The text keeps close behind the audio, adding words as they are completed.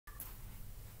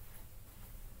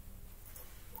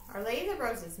Our Lady of the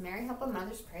Roses, Mary help and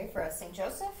mothers, pray for us. St.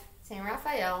 Joseph, St.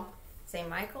 Raphael, St.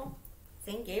 Michael,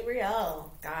 St.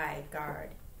 Gabriel, guide, guard,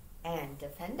 and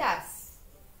defend us.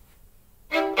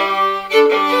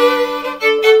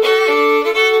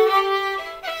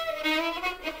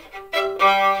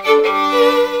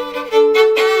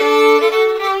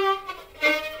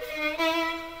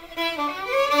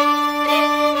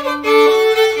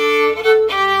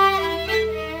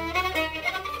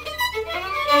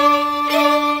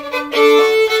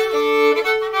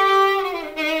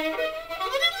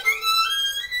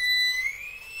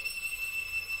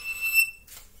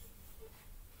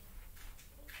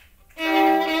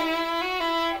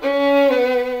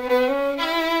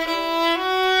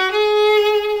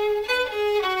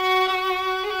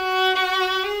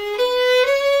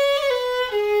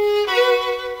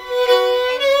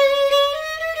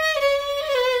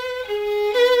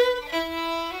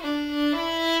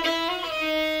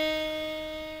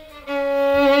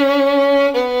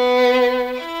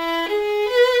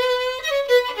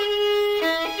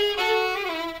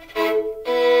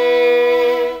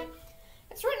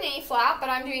 But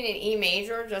I'm doing an E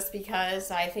major just because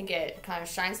I think it kind of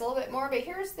shines a little bit more. But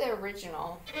here's the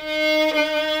original.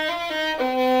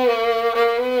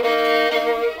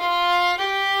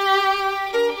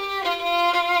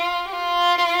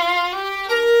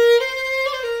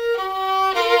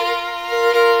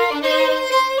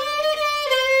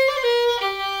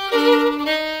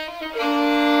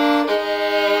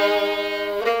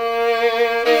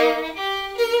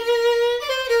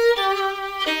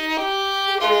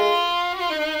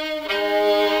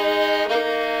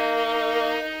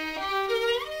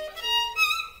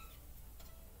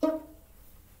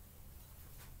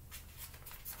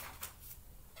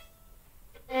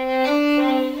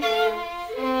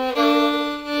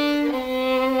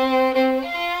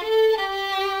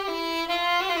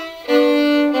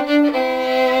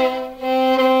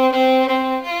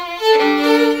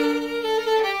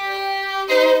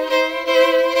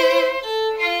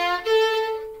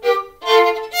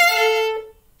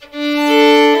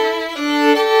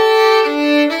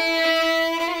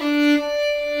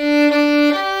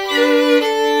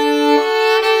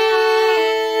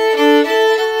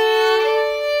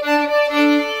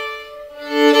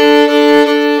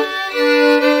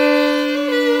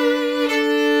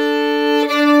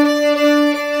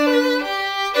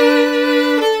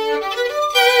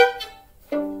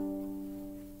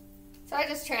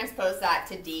 Transpose that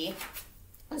to D.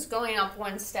 Just going up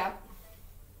one step.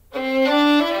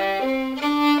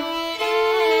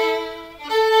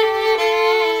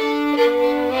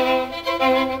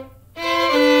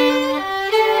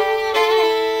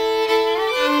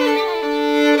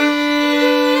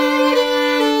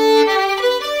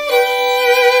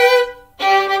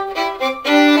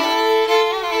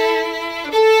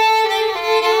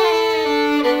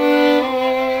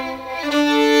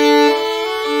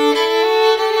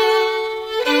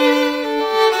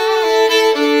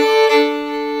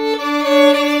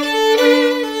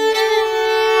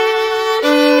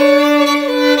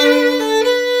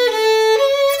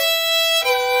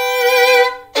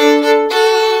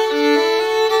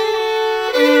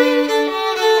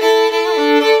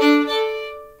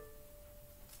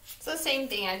 Same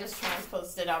thing, I just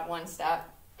transposed it up one step.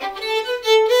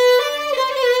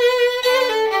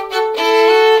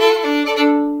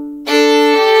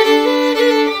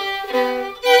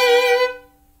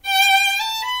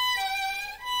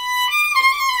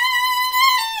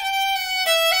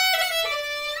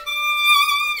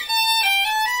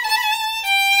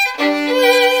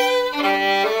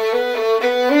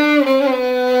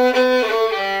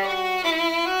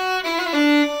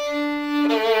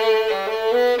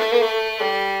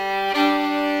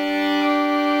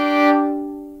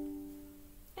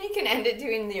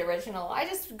 Doing the original. I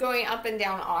just going up and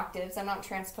down octaves. I'm not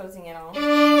transposing at all.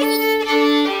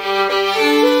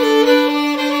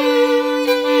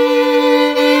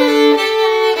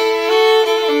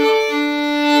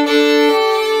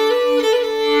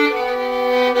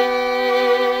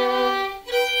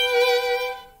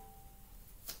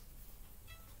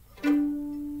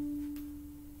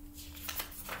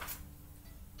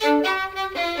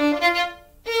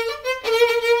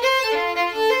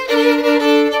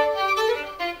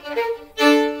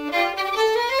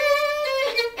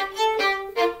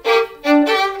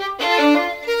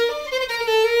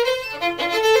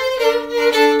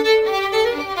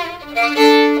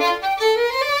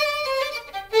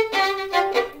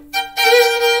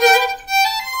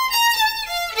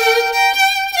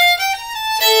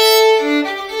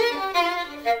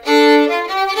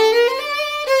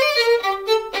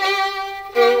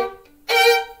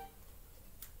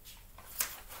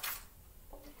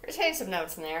 make some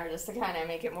notes in there just to kind of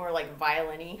make it more like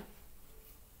violin-y.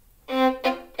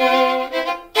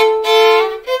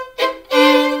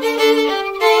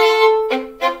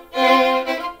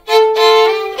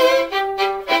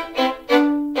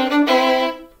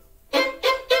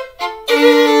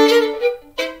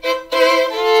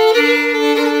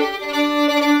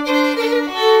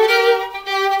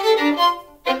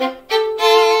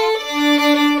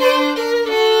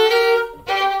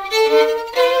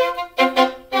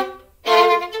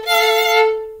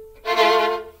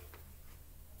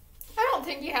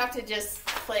 To just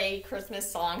play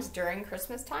Christmas songs during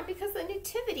Christmas time, because the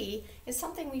nativity is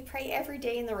something we pray every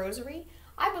day in the rosary.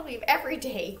 I believe every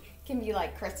day can be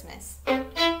like Christmas.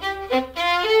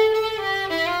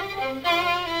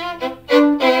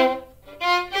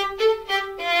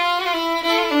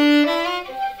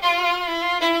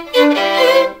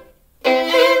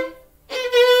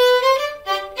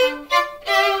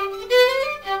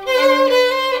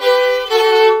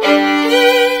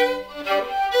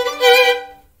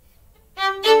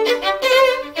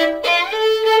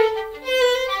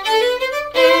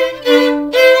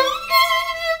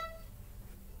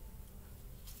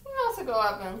 Go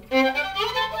up and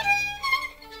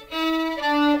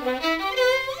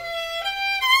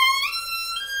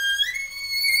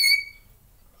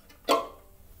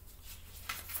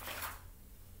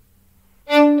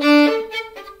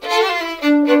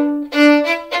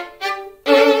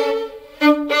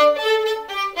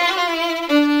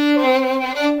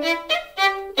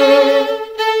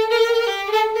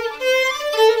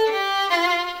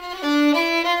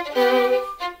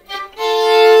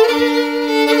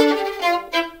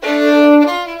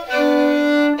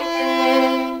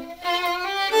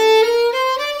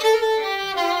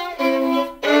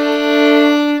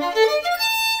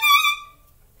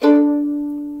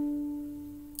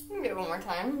one more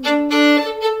time.